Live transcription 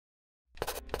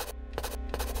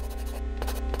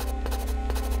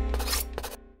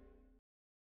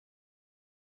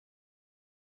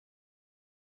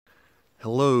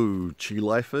Hello, Chi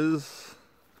Lifers.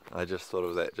 I just thought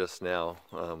of that just now.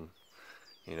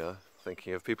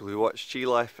 Thinking of people who watch Chi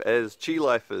Life as Chi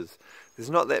Lifers.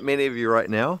 There's not that many of you right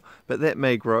now, but that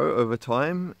may grow over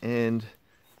time, and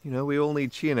we all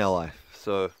need Chi in our life,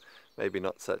 so maybe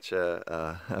not such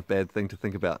a bad thing to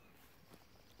think about.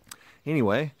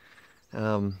 Anyway,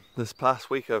 this past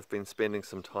week I've been spending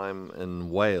some time in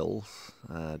Wales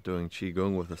doing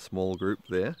Qigong with a small group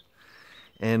there.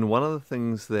 And one of the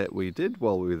things that we did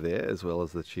while we were there, as well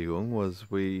as the Qigong,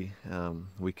 was we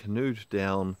canoed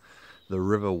down the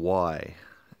River Wye.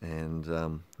 And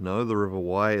no, the River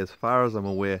Wye, as far as I'm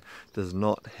aware, does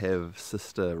not have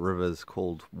sister rivers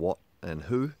called Wat and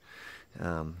Hu.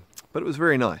 But it was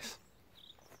very nice.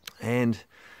 And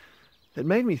it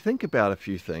made me think about a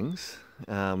few things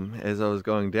as I was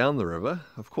going down the river.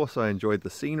 Of course, I enjoyed the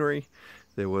scenery.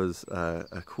 There was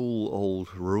a cool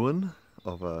old ruin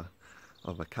of a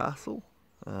castle.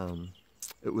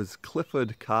 It was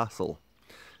Clifford Castle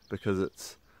because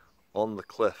it's on the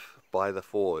cliff by the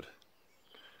ford.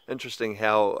 Interesting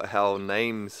how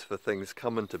names for things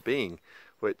come into being,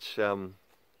 which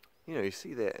you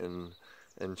see that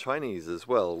in Chinese as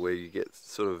well, where you get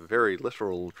sort of very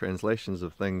literal translations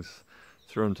of things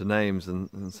thrown into names,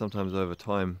 and sometimes over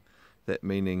time that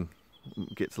meaning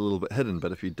gets a little bit hidden,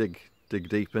 but if you dig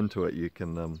deep into it, you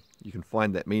can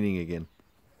find that meaning again.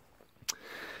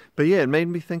 But yeah, it made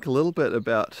me think a little bit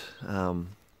about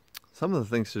some of the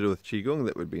things to do with Qigong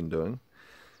that we've been doing,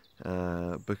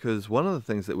 because one of the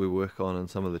things that we work on in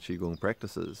some of the Qigong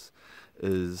practices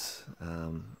is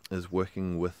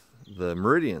working with the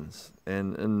meridians,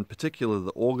 and in particular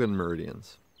the organ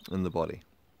meridians in the body.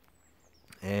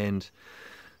 And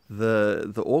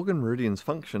the organ meridians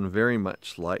function very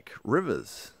much like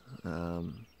rivers.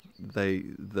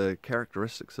 The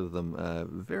characteristics of them are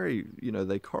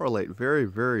they correlate very,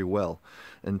 very well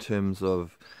in terms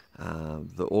of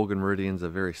the organ meridians are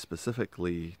very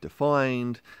specifically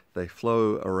defined. They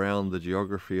flow around the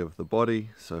geography of the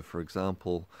body. So for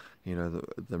example,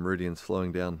 the meridians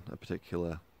flowing down a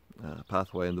particular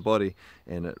pathway in the body,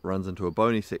 and it runs into a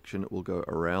bony section, it will go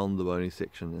around the bony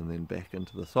section and then back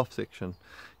into the soft section,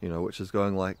 which is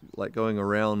going like going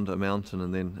around a mountain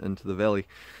and then into the valley.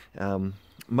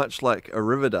 Much like a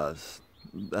river does.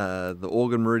 The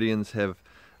organ meridians have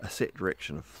a set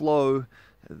direction of flow.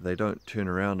 They don't turn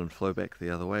around and flow back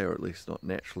the other way, or at least not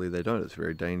naturally they don't. It's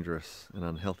very dangerous and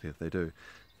unhealthy if they do.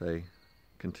 They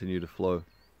continue to flow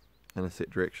in a set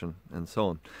direction and so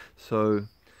on. So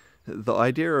the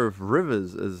idea of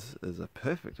rivers is a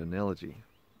perfect analogy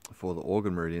for the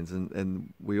organ meridians,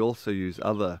 and we also use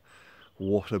other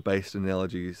water-based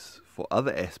analogies for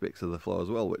other aspects of the flow as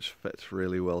well, which fits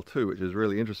really well too, which is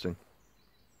really interesting.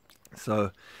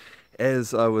 So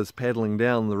as I was paddling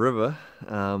down the river,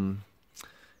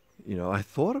 I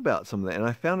thought about some of that, and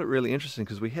I found it really interesting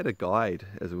because we had a guide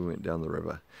as we went down the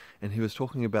river, and he was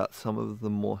talking about some of the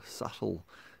more subtle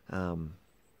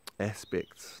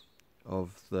aspects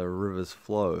of the river's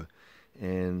flow,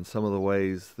 and some of the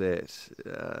ways that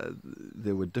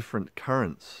there were different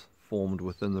currents formed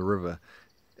within the river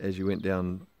as you went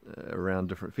down around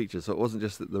different features. So it wasn't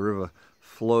just that the river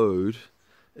flowed,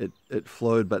 it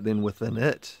flowed, but then within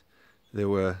it there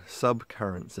were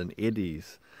subcurrents and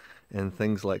eddies and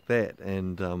things like that.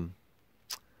 And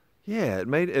it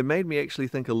made me actually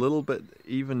think a little bit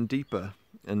even deeper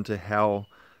into how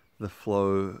the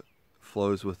flow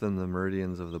flows within the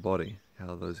meridians of the body,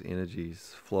 how those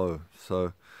energies flow.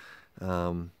 So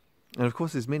and of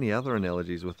course there's many other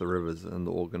analogies with the rivers and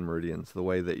the organ meridians, the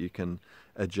way that you can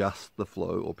adjust the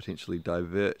flow or potentially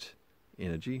divert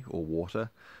energy or water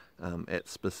at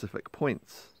specific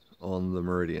points on the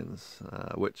meridians,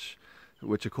 which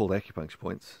are called acupuncture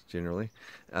points generally,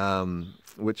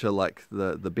 which are like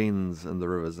the bends in the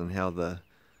rivers, and how the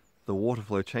water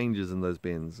flow changes in those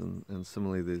bends, and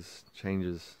similarly there's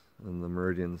changes in the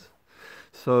meridians.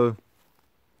 So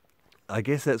I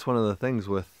guess that's one of the things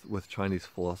with Chinese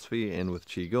philosophy and with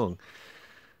Qigong.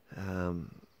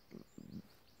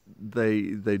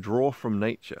 They draw from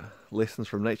nature, lessons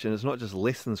from nature, and it's not just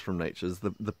lessons from nature,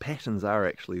 the patterns are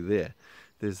actually there.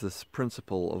 There's this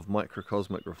principle of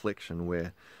microcosmic reflection,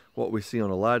 where what we see on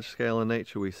a large scale in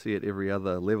nature, we see at every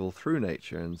other level through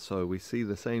nature, and so we see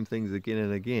the same things again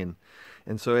and again.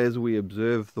 And so as we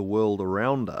observe the world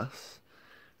around us,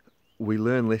 we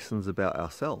learn lessons about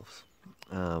ourselves.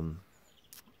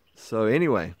 So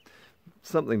anyway,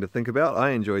 something to think about.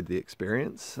 I enjoyed the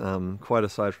experience, quite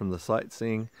aside from the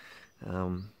sightseeing.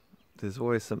 There's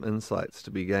always some insights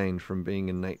to be gained from being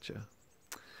in nature.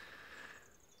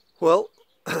 Well,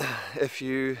 if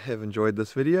you have enjoyed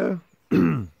this video,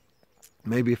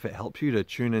 Maybe if it helps you to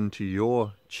tune into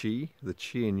your chi, the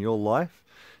chi in your life,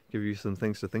 give you some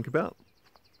things to think about.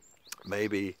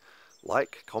 Maybe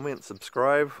like, comment,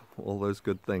 subscribe, all those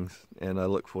good things. And I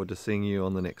look forward to seeing you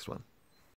on the next one.